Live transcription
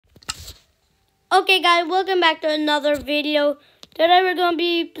Okay guys, welcome back to another video. Today we're going to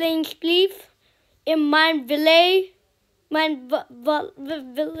be playing Spleef in Mine Valley.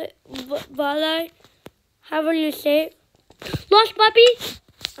 Valley. However you say it. Lost puppy?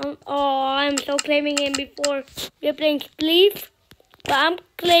 I'm so claiming him before we're playing Spleef. But I'm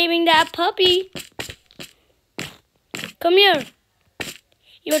claiming that puppy. Come here.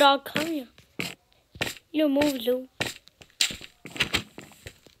 Your dog, come here. You move, Lou.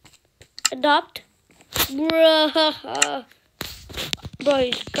 Adopt. Bruh.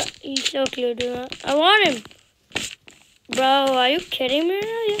 Bro, he's so cute, dude. I want him. Bro, are you kidding me?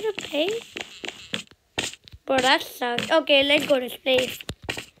 You have to pay? Bro, that sucks. Okay, let's go to space.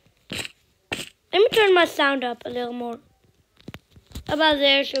 Let me turn my sound up a little more. About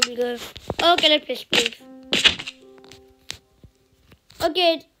there should be good. Okay, let's play space.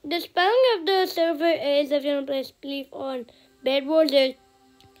 Okay, the spelling of the server is, if you want to play Spleef on Bed Wars,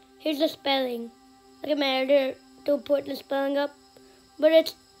 here's the spelling. Okay, my editor to put the spelling up. But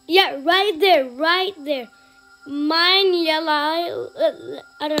it's, yeah, right there. Mine yellow.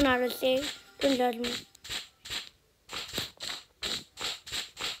 I don't know how to say it. Don't judge me.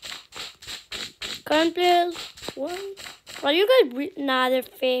 Current players. What? Are you guys? Nah, they're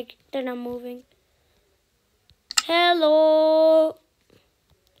fake. They're not moving. Hello.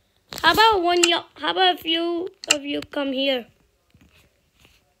 How about a few of you come here?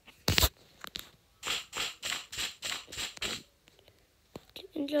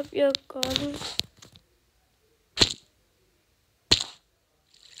 Change up your colors.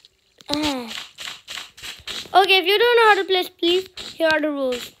 Okay, if you don't know how to play Spleef, here are the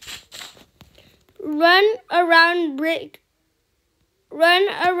rules. Run around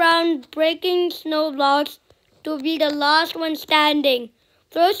breaking snow blocks to be the last one standing.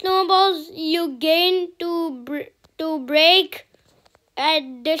 Throw snowballs you gain to break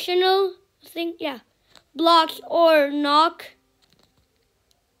additional blocks or knock.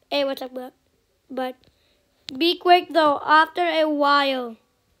 Hey, what's up, but be quick though. After a while,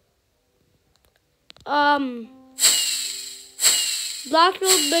 blocks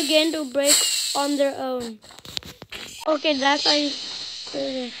will begin to break on their own. Okay, that's how you do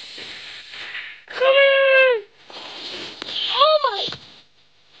it. Come here! Oh my!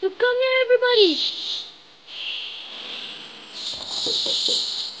 You come here, everybody!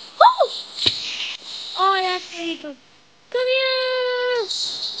 Oh! Oh, that's really good. Come here!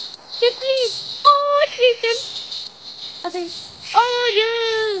 Sit, please! Oh, sleep them! Okay. Oh,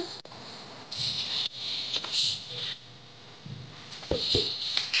 yeah!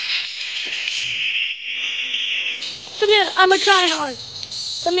 Come here, I'm a tryhard.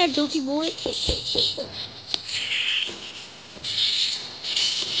 Come here, dopey boy.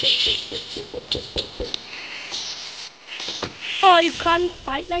 Oh, you can't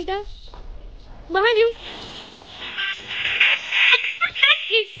fight like that? Behind you.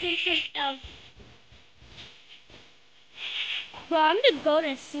 Bro, I'm gonna go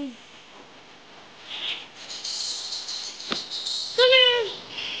to see. Come here.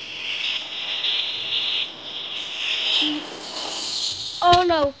 Oh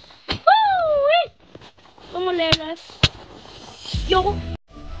no. Woo! Wait. Someone there left. Yo.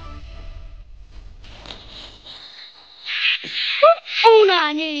 Oh no,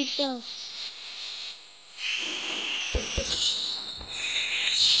 I need to go.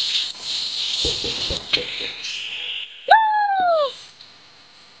 No!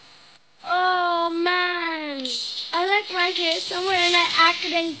 Oh man. I left right here somewhere and I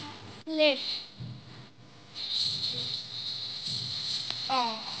accidentally left.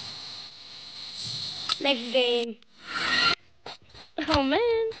 Oh. Next game. Oh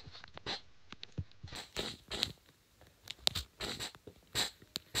man.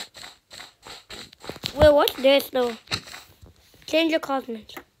 Wait, what's this though? Change your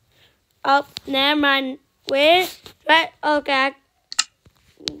cosmetics. Oh, never mind. Wait. Right. Okay. I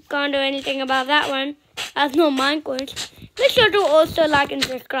can't do anything about that one. That's no mine coins. Make sure to also like and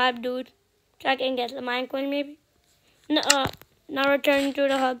subscribe, dude. So I can get the mine coin maybe. No, now returning to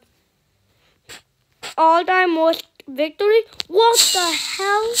the hub. All-time most victory? What the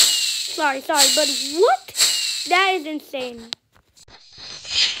hell? Sorry, but what? That is insane.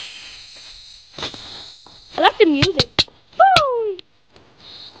 I like the music. Boom!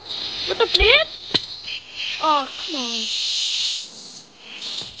 What the flip? Oh, come on.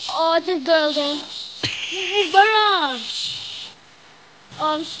 Oh, it's this girl again. Hey, Bara! Oh,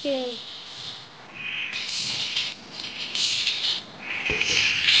 I'm scared.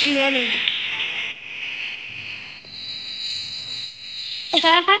 I'm running.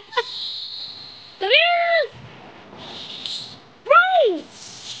 Come here! Right!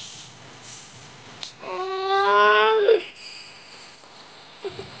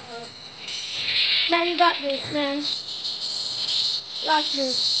 got this, man. Got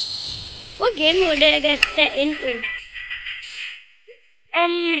this. What game would I get set into?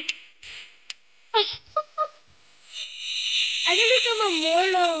 I can become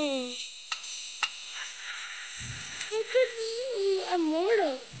immortal. I could be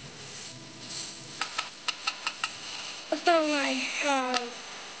immortal. Oh my god.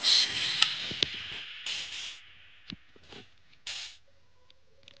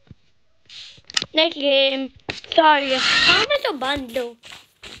 Next game. Sorry, how much a bundle?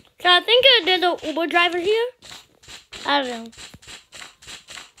 So I think there's an Uber driver here. I don't know.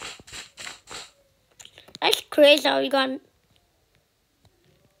 That's crazy how we got.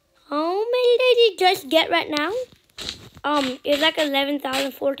 How many did he just get right now? It's like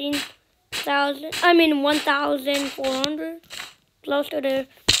 11,000, 14,000. I mean 1,400. Close to the.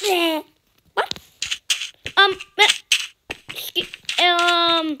 What?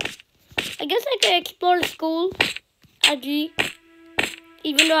 I guess I could explore the school.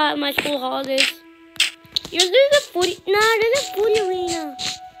 Even though I have my school holidays. There's a foodie. Nah, there's a foodie arena.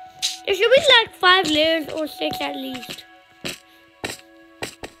 There should be like 5 layers or 6 at least.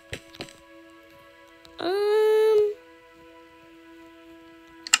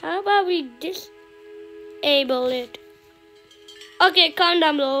 How about we disable it? Okay, comment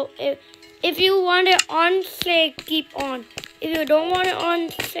down below. If you want it on, say keep on. If you don't want it on,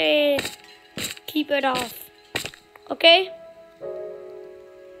 say keep it off. Okay?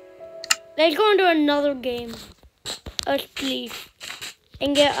 Let's go into another game. A Spleef.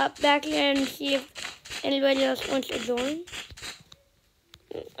 And get up back here and see if anybody else wants to join.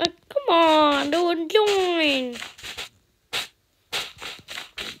 Come on, dude, join.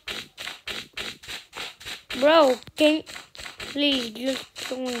 Bro, please just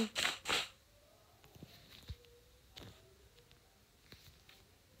join.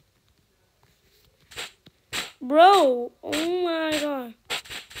 Bro, oh my god.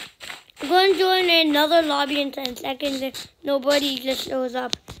 I'm going to join another lobby in 10 seconds if nobody just shows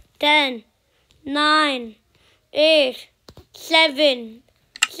up. 10, 9, 8, 7,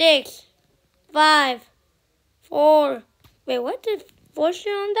 6, 5, 4. Wait, what did 4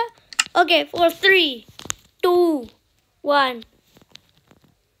 show on that? Okay, 4, 3, 2, 1.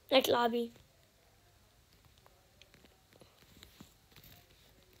 Next lobby.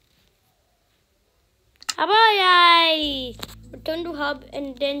 How about I return to hub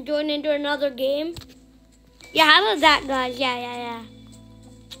and then join into another game? Yeah, how about that, guys? Yeah.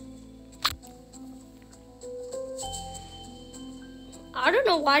 I don't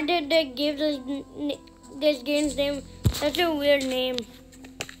know why did they give this game's name such a weird name.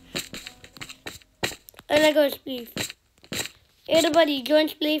 And I go Spleef. Everybody join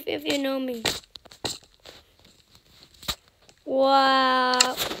Spleef if you know me.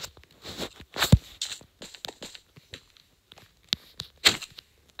 Wow.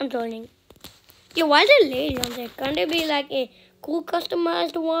 I'm joining. Yo, why is it lady on there? Can't there be like a cool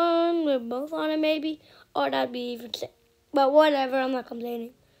customized one with both on it maybe? Or that'd be even sick. But whatever, I'm not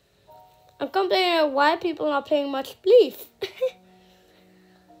complaining. I'm complaining why people are not playing much Spleef.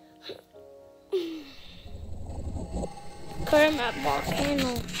 Current map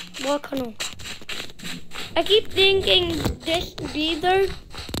volcano. I keep thinking this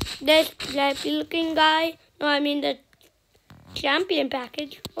flappy looking guy. No, I mean the champion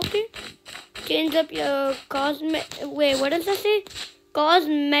package. Okay. Change up your wait, what does that say?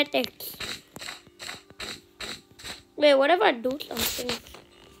 Cosmetics. Wait, what if I do something?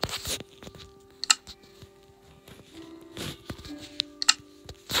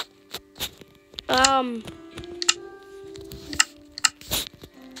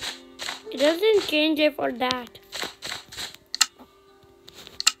 It doesn't change it for that.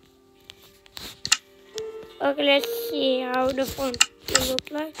 Okay, let's see how the font will look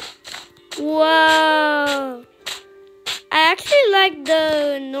like. Wow! I actually like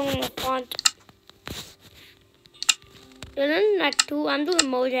the normal font. Doesn't like two. I'm doing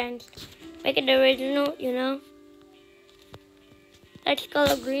Mojang's. Make it the original, you know. Let's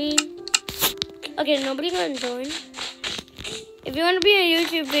color green. Okay, nobody gonna join. If you want to be in a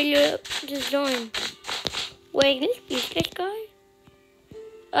YouTube video, just join. Wait, can you speak this guy?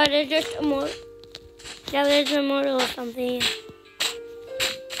 Oh, there's just a more. Yeah, there's a more or something.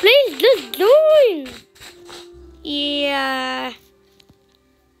 Please, just join. Yeah.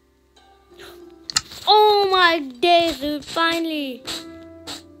 Oh my days, dude, finally.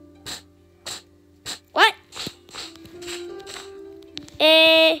 What?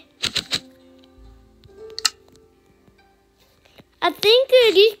 I think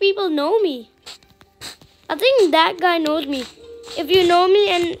these people know me. I think that guy knows me. If you know me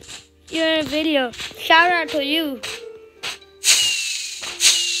and you're in a video, Shout out to you.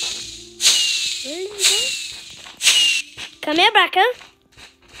 Where is he going? Come here, Bracker.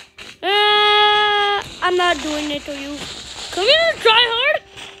 I'm not doing it to you. Come here, try hard.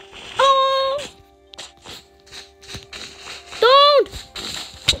 Oh! Don't!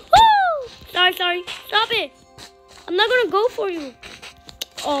 Woo! Sorry. Stop it. I'm not gonna go for you.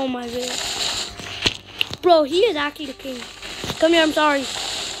 Oh my god. Bro, he is actually the king. Come here, I'm sorry.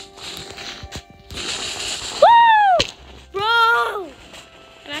 Woo! Bro!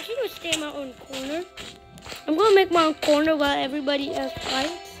 I'm actually gonna stay in my own corner. I'm gonna make my own corner while everybody else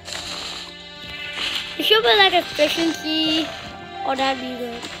fights. It should be like efficiency. Oh, that'd be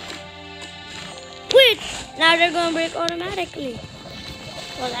good. Wait! Now they're gonna break automatically.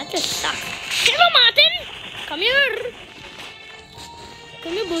 Well, that just sucks. Hello, Martin! Come here!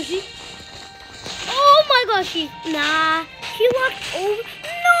 Come here, Bushy. Oh my gosh, nah. He walked over.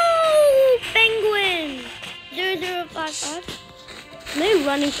 No! Penguin! 0055. They're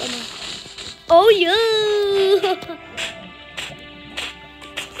running from me. Oh, yeah!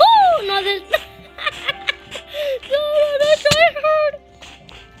 Oh, no, there's... no, that's right hard.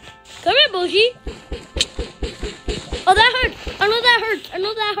 Come here, Bushy. Oh, that hurts. I know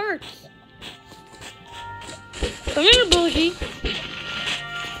that hurts. Come here, Bushy.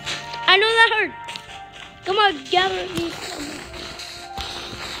 I know that hurts. Come on, gather these.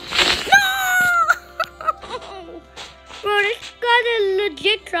 No! Bro, this guy's a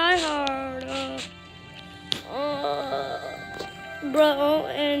legit tryhard. Bro,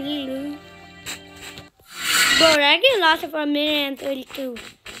 and he... Bro, that game lasted for 1:32.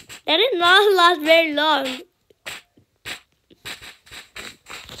 That did not last very long.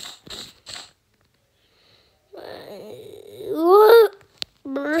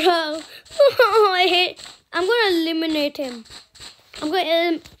 Bro, I'm gonna eliminate him. I'm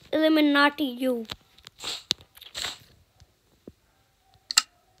gonna eliminate you.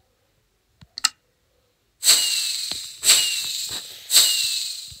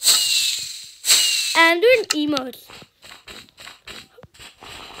 I'm doing emotes.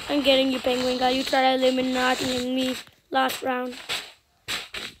 I'm getting you, penguin guy. You try to eliminate me last round.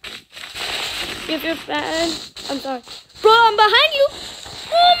 If you're fan, I'm sorry. Bro, I'm behind you.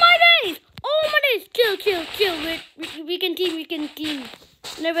 Oh my days. Chill. We can team.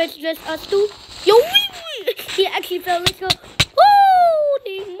 Never it's just us two. Yo, he actually fell. Let's go.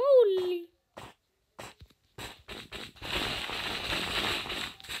 Holy moly.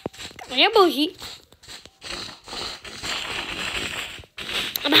 Come here, Bushy.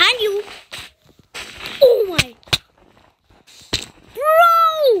 I'm behind you. Oh my.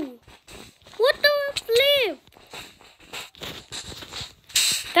 Bro. What the flip?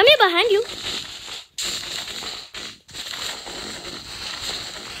 Come here, behind you.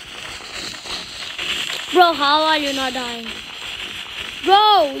 Bro, how are you not dying?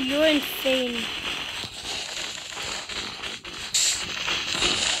 Bro, you're insane.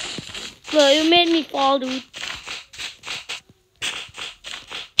 Bro, you made me fall, dude.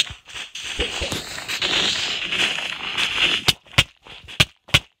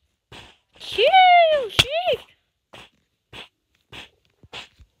 Sheesh.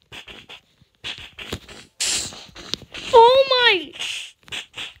 Oh my.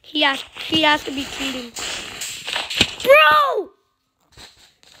 He has to be cheating. Bro!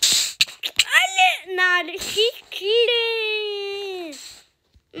 Nah, she's cheating.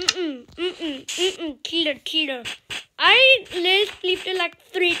 Cheater. I literally Spleefed it like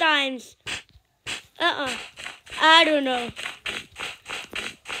 3 times. I don't know.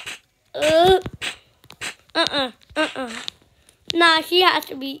 Nah, she has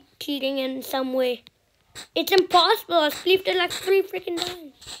to be cheating in some way. It's impossible. I Spleefed it like 3 freaking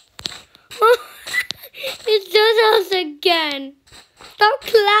times. It's just us again. Stop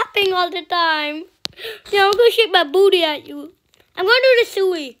clapping all the time. Yeah, I'm gonna shake my booty at you. I'm gonna do the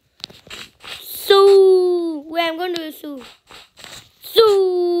suey. Wait, I'm gonna do the sue.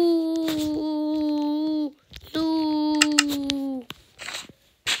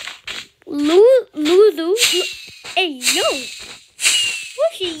 Luzu. Hey, yo.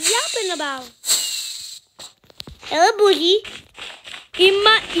 What's she yapping about? Hello, Boogie.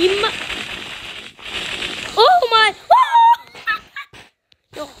 Imma. Oh my.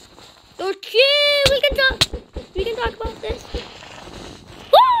 No, chill. We can talk about this.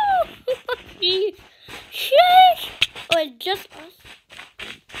 Woo! Sheesh. Oh, it's just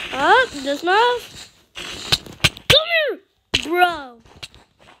us. Just us. Come here, bro.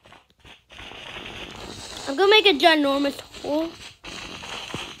 I'm gonna make a ginormous hole.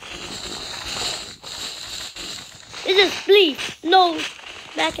 This is Spleef. No,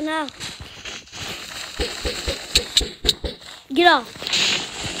 backing out. Get off.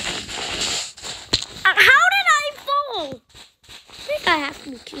 How did I fall? I think I have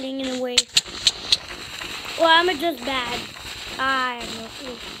to be killing in a way. Or am I just bad? I have no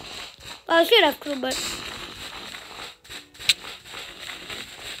clue. Well, I should have clue, but...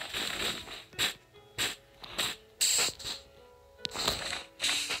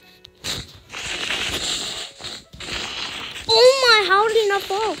 Oh my, how did he not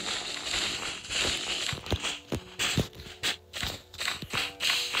fall?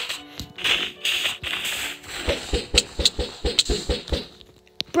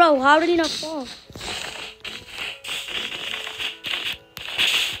 Bro, how did he not fall?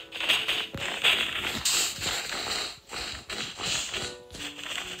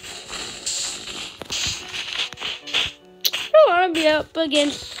 I don't want to be up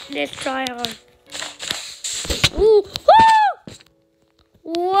against this tryhard. Ooh! Woo!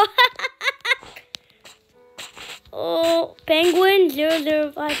 What? Oh, Penguin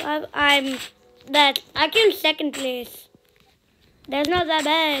 0055. I came second place. That's not that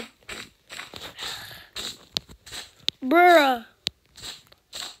bad. Bruh.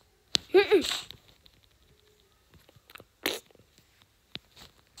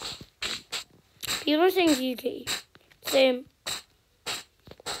 People saying GT. Same.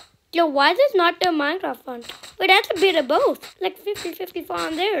 Yo, why is this not the Minecraft font? Wait, that's a bit of both. Like 50-50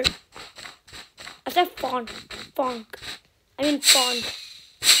 font there. I said font. Font. I mean font.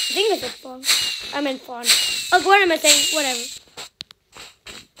 I think I said font. I meant font. Oh, what am I saying? Whatever.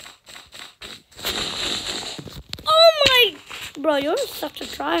 Oh my... Bro, you're such a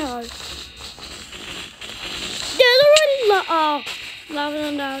tryhard. There's already lava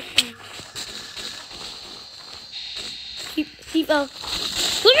on the outside. Keep up.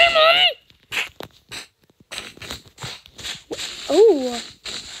 Come here, mommy! Oh.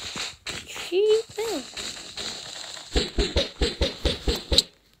 She fell.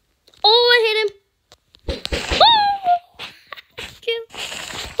 Oh, I hit him. Oh! Kill.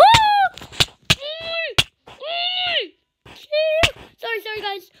 Oh! Sorry,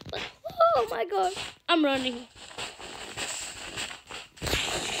 guys. Oh my god. I'm running.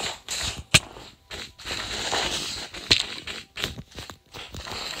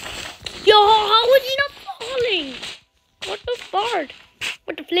 Yo, how was he not falling? What the fart?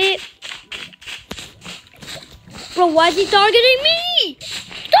 What the flip? Bro, why is he targeting me?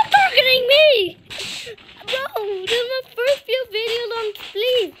 Stop targeting me! Bro, this is my first few videos on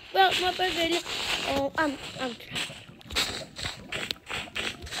Spleef. Well, my first video. Oh, I'm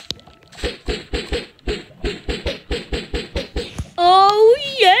Oh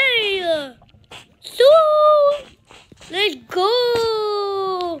yeah! So let's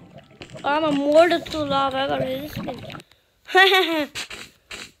go! I'm a mortar to lava. I got resistance.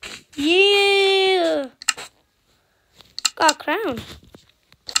 Yeah! Got a crown.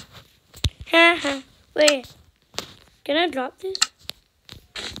 Haha. Wait. Can I drop this?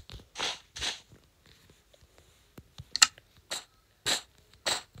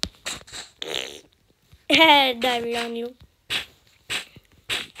 Diary on you.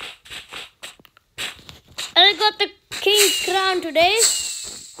 And I got the king's crown today.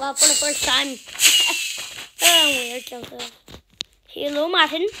 Well, for the first time. Oh, weird something. Hello,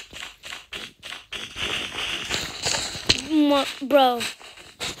 Martin. Bro.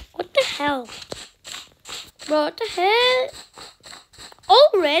 What the hell? Bro, what the hell?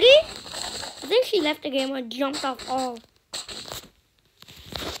 Already? I think she left the game or jumped off all.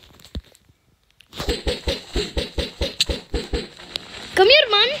 Come here,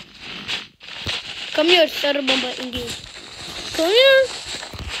 man. Come here, Sir Bomba India. Come here.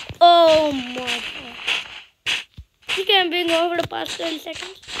 Oh my god. He camping over the past 30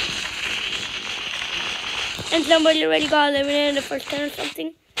 seconds. And somebody already got eliminated in the first 10 or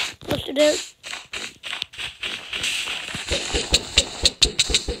something. Close to there.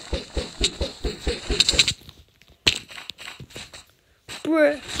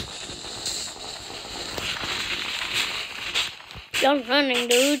 Bruh. You're running,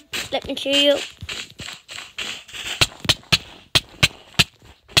 dude. Let me see you.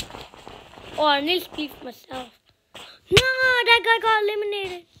 Oh, I need to Spleef myself. No, that guy got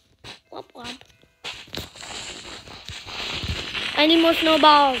eliminated. Womp womp. I need more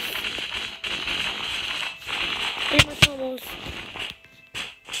snowballs. I need more snowballs.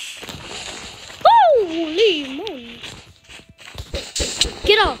 Holy moly.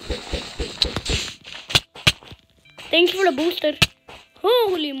 Get off. Thanks for the booster.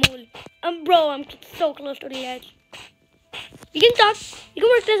 Holy moly. Bro, I'm so close to the edge. You can talk. You can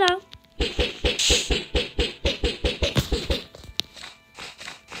work this out.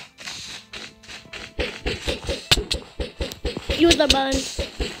 the button.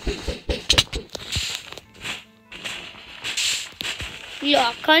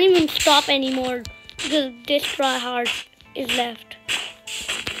 Yeah, can't even stop anymore because this tryhard is left.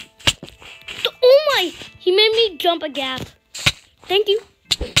 Oh my! He made me jump a gap. Thank you.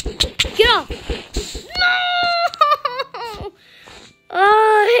 Get off! No!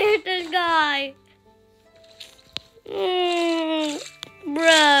 Oh, I hate this guy.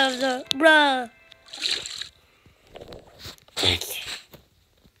 Bruh.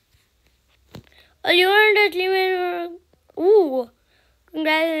 Oh, you earned a team. Ooh.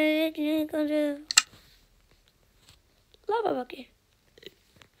 Congratulations. Lava bucket.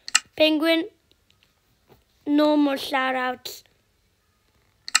 Penguin. No more shout outs.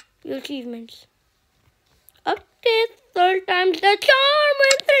 Your achievements. Okay, third time's the charm.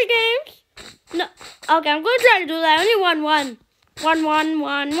 Win 3 games. No. Okay, I'm going to try to do that. Only 1-1.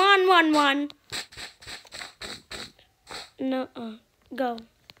 1-1. No. Go.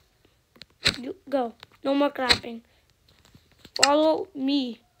 You go. No more clapping. Follow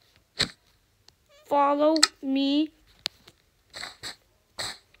me. Follow me.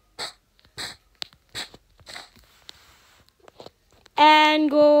 And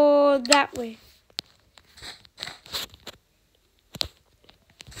go that way.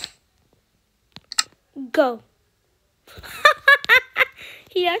 Go.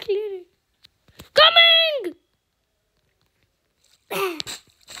 He actually did it. Coming!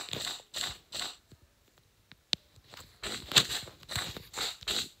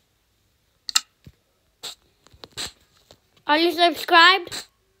 Are you subscribed?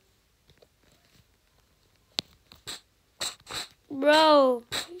 Bro.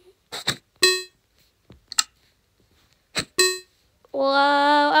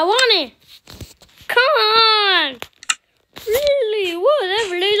 Wow, I want it. Come on. Really? What?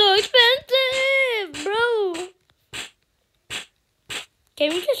 Everything's so expensive, bro. Can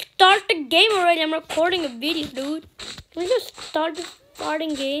we just start the game already? I'm recording a video, dude. Can we just start the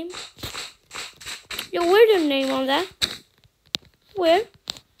starting game? Yo, where's your name on that? Where?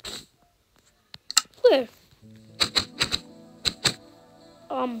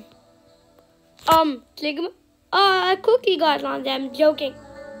 Sigma. A cookie got on them. I'm joking.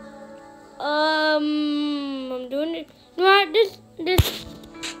 I'm doing it. You know what? This.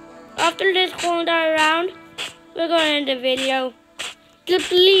 After this whole entire round, we're gonna end the video. Just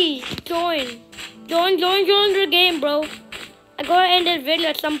please join the game, bro. I'm gonna end this video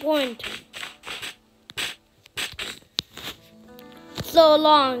at some point. So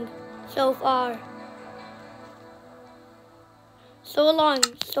long, so far. So long,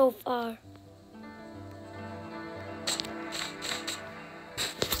 so far.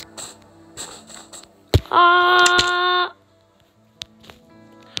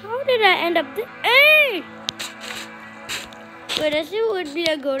 How did I end up there? Hey! Wait, this would be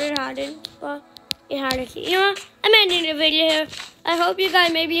a golden hearted spot. You know, I'm ending the video here. I hope you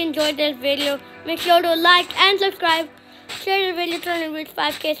guys maybe enjoyed this video. Make sure to like and subscribe. Share the video, trying to reach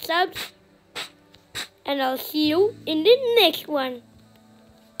 5K subs. And I'll see you in the next one.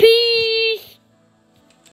 Peace!